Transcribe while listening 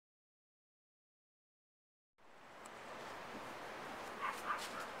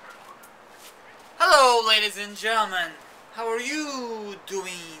Hello, ladies and gentlemen. How are you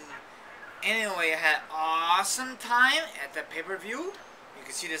doing? Anyway, I had an awesome time at the pay-per-view. You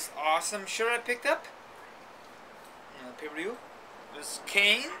can see this awesome shirt I picked up. Pay-per-view. This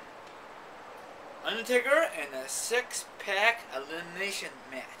Kane, Undertaker, and a six-pack elimination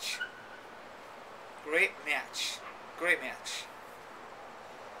match. Great match. Great match.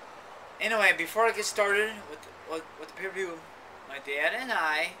 Anyway, before I get started with the pay-per-view, my dad and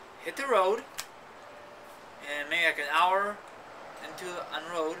I hit the road. And maybe like an hour into on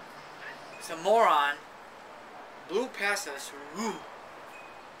road, some moron blew past us. Woo.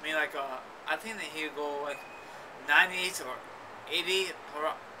 I mean, like I think that he would go like 90 or 80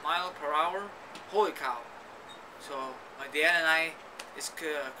 mile per hour. Holy cow! So my dad and I, it's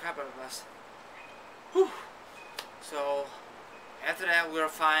crap out of us. Whew. So after that, we were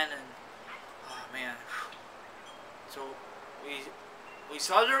fine, and oh man. So we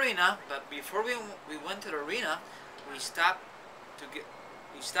saw the arena, but before we went to the arena, we stopped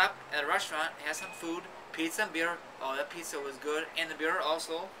at a restaurant, had some food, pizza and beer. Oh, that pizza was good, and the beer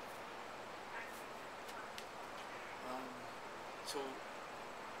also. So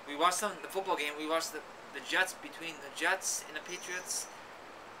we watched the football game. We watched the Jets, between the Jets and the Patriots.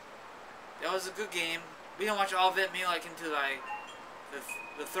 That was a good game. We didn't watch all of it, maybe like into like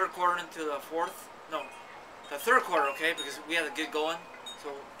the third quarter into the fourth. No, the third quarter, okay, because we had to get going. So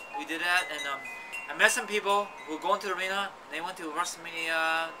we did that, and I met some people who were going to the arena. They went to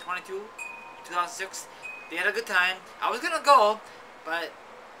WrestleMania 22, 2006. They had a good time. I was gonna go, but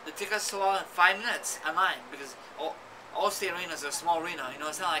the tickets sold out in 5 minutes online because Allstate Arena is a small arena. You know,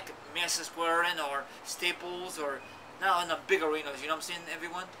 it's not like Madison Square Garden or Staples or not in the big arenas. You know what I'm saying,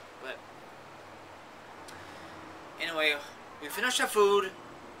 everyone? But anyway, we finished our food.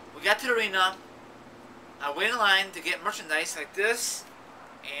 We got to the arena. I waited in line to get merchandise like this.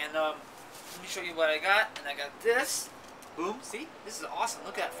 And let me show you what I got. And I got this. Boom. See? This is awesome.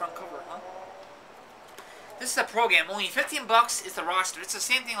 Look at that front cover, huh? This is a program. Only 15 bucks is the roster. It's the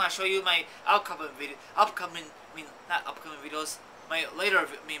same thing I show you my upcoming video. Not upcoming videos. My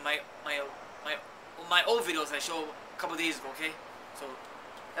old videos I showed a couple days ago. Okay. So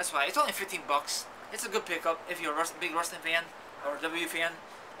that's why it's only 15 bucks. It's a good pickup if you're a big wrestling fan or W fan.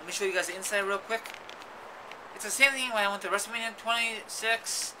 Let me show you guys the inside real quick. It's the same thing when I went to WrestleMania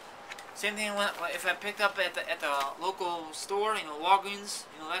 26. Same thing when, if I picked up at the local store, you know, Walgreens,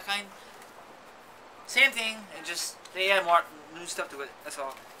 you know, that kind. Same thing, and just they add more new stuff to it. That's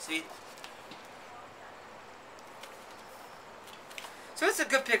all. See. So it's a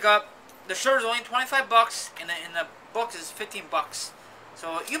good pickup. The shirt is only 25 bucks, and the book is 15 bucks.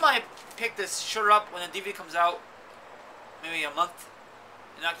 So you might pick this shirt up when the DVD comes out, maybe a month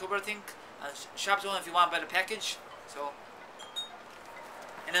in October, I think. Shop Zone if you want to buy the package. So,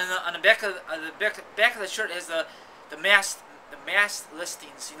 and then on the back of the shirt is the mass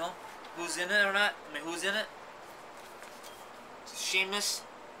listings. You know, who's in it or not. I mean, who's in it? Sheamus,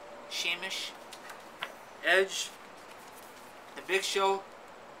 Edge, The Big Show.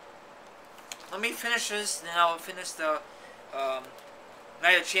 Let me finish this, and then I'll finish the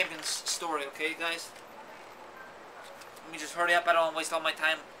Night of Champions story. Okay, guys. Let me just hurry up. I don't want to waste all my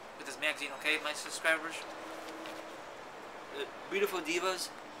time with this magazine, okay, my subscribers. The beautiful divas.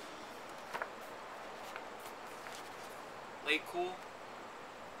 Late Cool.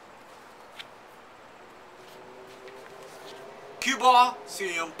 Cue Ball,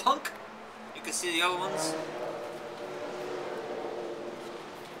 CM Punk. You can see the other ones.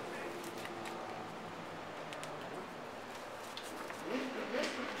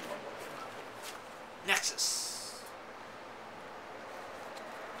 Nexus.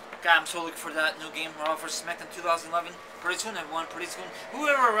 God, I'm so looking for that new game, Raw vs. SmackDown 2011. Pretty soon, everyone. Pretty soon.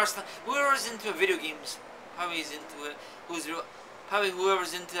 Whoever's into video games, probably is into it. Probably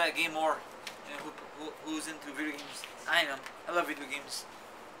whoever's into that game more. You know, who's into video games. I am. I love video games.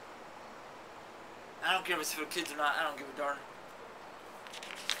 I don't care if it's for kids or not. I don't give a darn.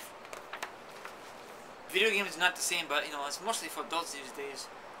 Video games is not the same, but you know, it's mostly for adults these days.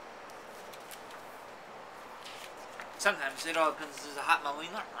 Sometimes it all depends. There's a hot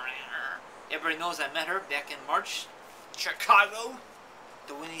Melina. Everybody knows I met her back in March. Chicago,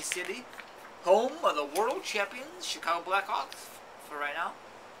 the Windy City, home of the world champions, Chicago Blackhawks. For right now,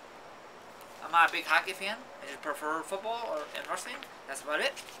 I'm not a big hockey fan. I just prefer football and wrestling. That's about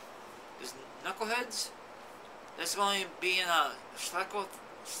it. There's Knuckleheads. This is going to be in select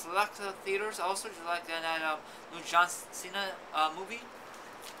theaters also, just like that new John Cena movie.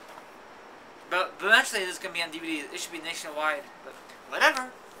 But eventually this is going to be on DVD. It should be nationwide. But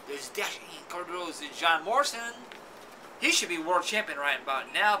whatever. There's Dashing Cardozo, John Morrison. He should be world champion right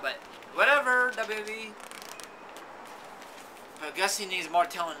about now, but whatever, WWE. But I guess he needs more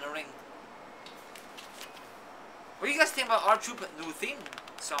talent in the ring. What do you guys think about R-Truth new theme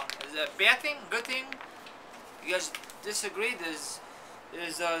song? Is it a bad thing? Good thing? You guys disagree? There's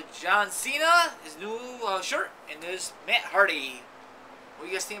John Cena, his new shirt, and there's Matt Hardy. What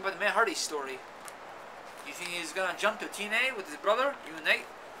do you guys think about the Matt Hardy story? Do you think he's gonna jump to TNA with his brother, unite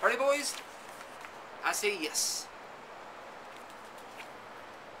Hardy Boys? I say yes.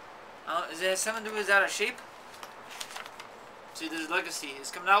 Is it something to do with out of shape? See, this Legacy is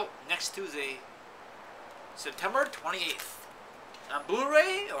coming out next Tuesday, September 28th. On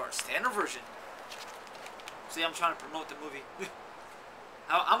Blu-ray or standard version. See, I'm trying to promote the movie.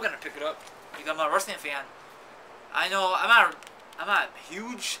 I'm gonna pick it up because I'm a wrestling fan. I know I'm not a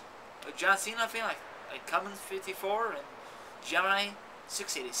huge John Cena fan like Cummins 54 and Gemini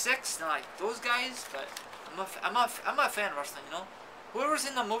 686, not like those guys, but I'm a fan of wrestling, you know. Whoever's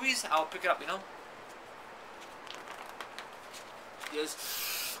in the movies, I'll pick it up, you know. There's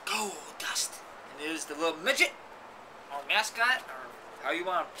Goldust, and there's the little midget or mascot or how you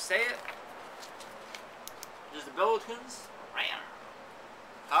want to say it. There's the Bello twins.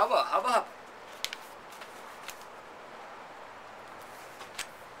 Hubba. Oh God.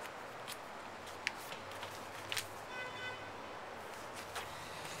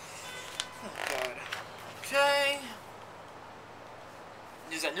 Okay.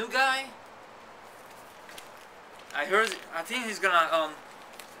 There's a new guy. I think he's gonna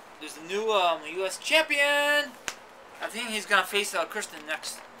there's a new U.S. champion. I think he's gonna face Kristen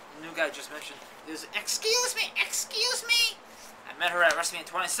next. The new guy I just mentioned. There's excuse me. I met her at WrestleMania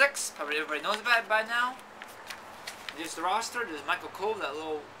 26. Probably everybody knows about it by now. There's the roster. There's Michael Cole, that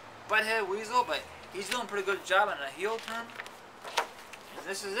little butthead weasel, but he's doing a pretty good job on a heel turn. And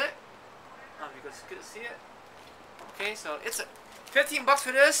this is it. You guys get to see it. Okay, so it's $15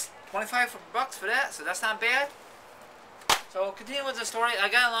 for this, $25 for that, so that's not bad. So continue with the story. I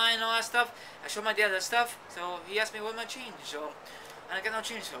got a line and all that stuff. I showed my dad that stuff, so he asked me what my change. So and I got no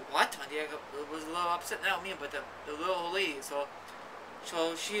change. So what? My dad was a little upset, not me, but the little old lady. So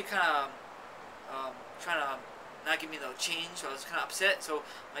she kind of trying to not give me the change. So I was kind of upset. So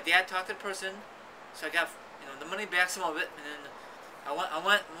my dad talked to the person. So I got the money back, some of it, and then I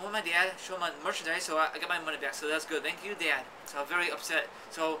went with my dad, showed my merchandise. So I got my money back. So that's good. Thank you, Dad. So I'm very upset.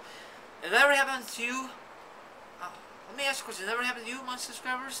 So if that ever happens to you. Let me ask you a question. Has that ever happened to you, my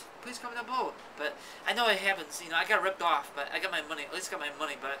subscribers? Please comment down below. But I know it happens. I got ripped off, but I got my money. At least got my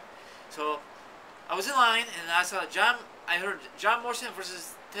money. But so I was in line and I saw I heard John Morrison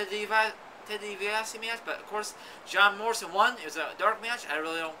versus Ted DiBiase match. But of course, John Morrison won. It was a dark match. I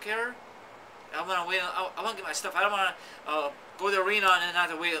really don't care. I want to wait. I want to get my stuff. I don't want to go to the arena and then have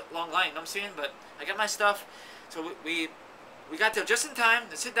to wait a long line. You know what I'm saying? But I got my stuff. So we got there just in time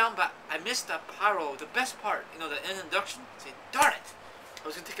to sit down, but I missed the pyro, the best part, the introduction. Say, darn it! I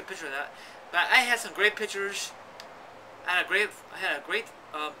was gonna take a picture of that, but I had some great pictures. I had a great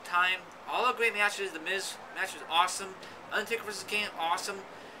time. All the great matches. The Miz match was awesome. Undertaker versus Kane, awesome.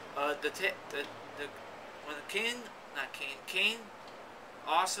 Kane,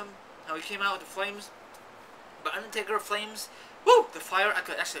 awesome. How he came out with the flames. But Undertaker flames. Woo! The fire, I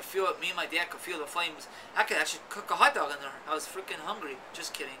could actually feel it. Me and my dad could feel the flames. I could actually cook a hot dog in there. I was freaking hungry.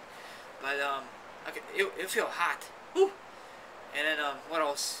 Just kidding. But, it felt hot. Woo! And then, what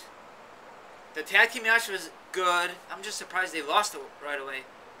else? The tag team match was good. I'm just surprised they lost it right away.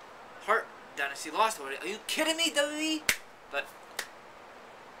 Hart Dynasty lost it already. Are you kidding me, WWE? But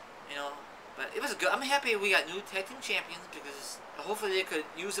it was good. I'm happy we got new tag team champions because hopefully they could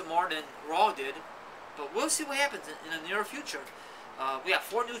use it more than Raw did. But we'll see what happens in the near future. We got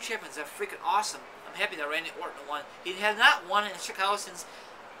 4 new champions. They're freaking awesome. I'm happy that Randy Orton won. He had not won in Chicago since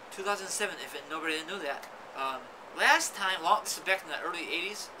 2007, if nobody knew that. Last time, this is back in the early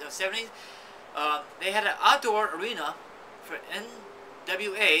 80s, the 70s, they had an outdoor arena for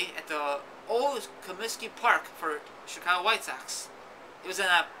NWA at the old Comiskey Park for Chicago White Sox. It was in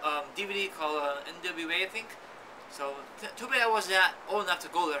a DVD called NWA, I think. So, too bad I wasn't old enough to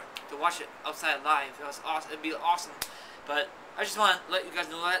go there to watch it outside live. It was awesome. It'd be awesome. But I just want to let you guys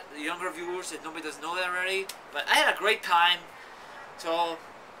know that, the younger viewers, if nobody doesn't know that already. But I had a great time. So,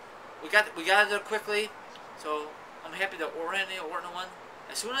 we got there quickly. So, I'm happy that Randy Orton won.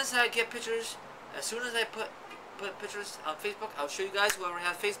 As soon as I get pictures, as soon as I put pictures on Facebook, I'll show you guys, whoever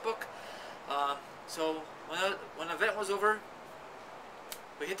has Facebook. So, when the event was over,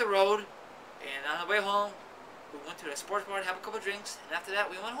 we hit the road, and on the way home, we went to the sports bar to have a couple of drinks, and after that,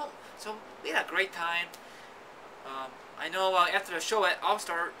 we went home. So, we had a great time. I know after the show at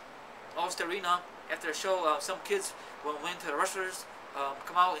All-Star, All-Star Arena after the show. Some kids went to the wrestlers,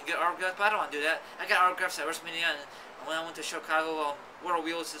 come out and get autographs, but I don't want to do that. I got autographs at WrestleMania, and when I went to Chicago, World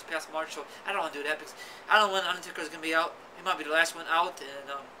Wheels this past March, so I don't want to do that because I don't know when Undertaker is going to be out. He might be the last one out,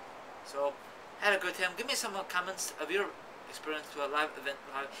 and so I had a good time. Give me some comments of your experience to a live event.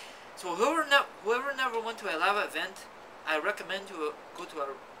 So whoever never went to a live event, I recommend to go to a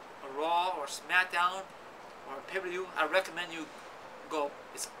Raw or SmackDown or a pay-per-view. I recommend you go.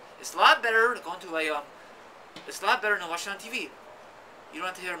 It's a lot better going to a it's a lot better than watching on TV. You don't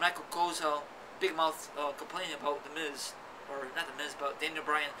have to hear Michael Cole's big mouth complaining about The Miz, or not The Miz, but Daniel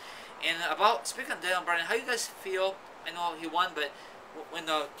Bryan. And about speaking of Daniel Bryan, how you guys feel? I know he won, but when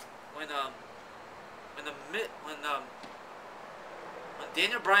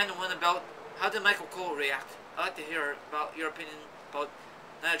Daniel Bryan won the belt, how did Michael Cole react? I'd like to hear about your opinion about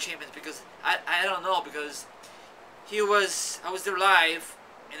Night of Champions, because I don't know, because I was there live,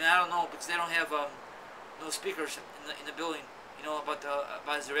 and I don't know because they don't have no speakers in the building, you know,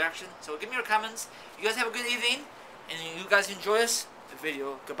 about his reaction. So give me your comments. You guys have a good evening, and you guys enjoy the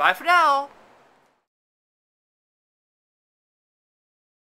video. Goodbye for now.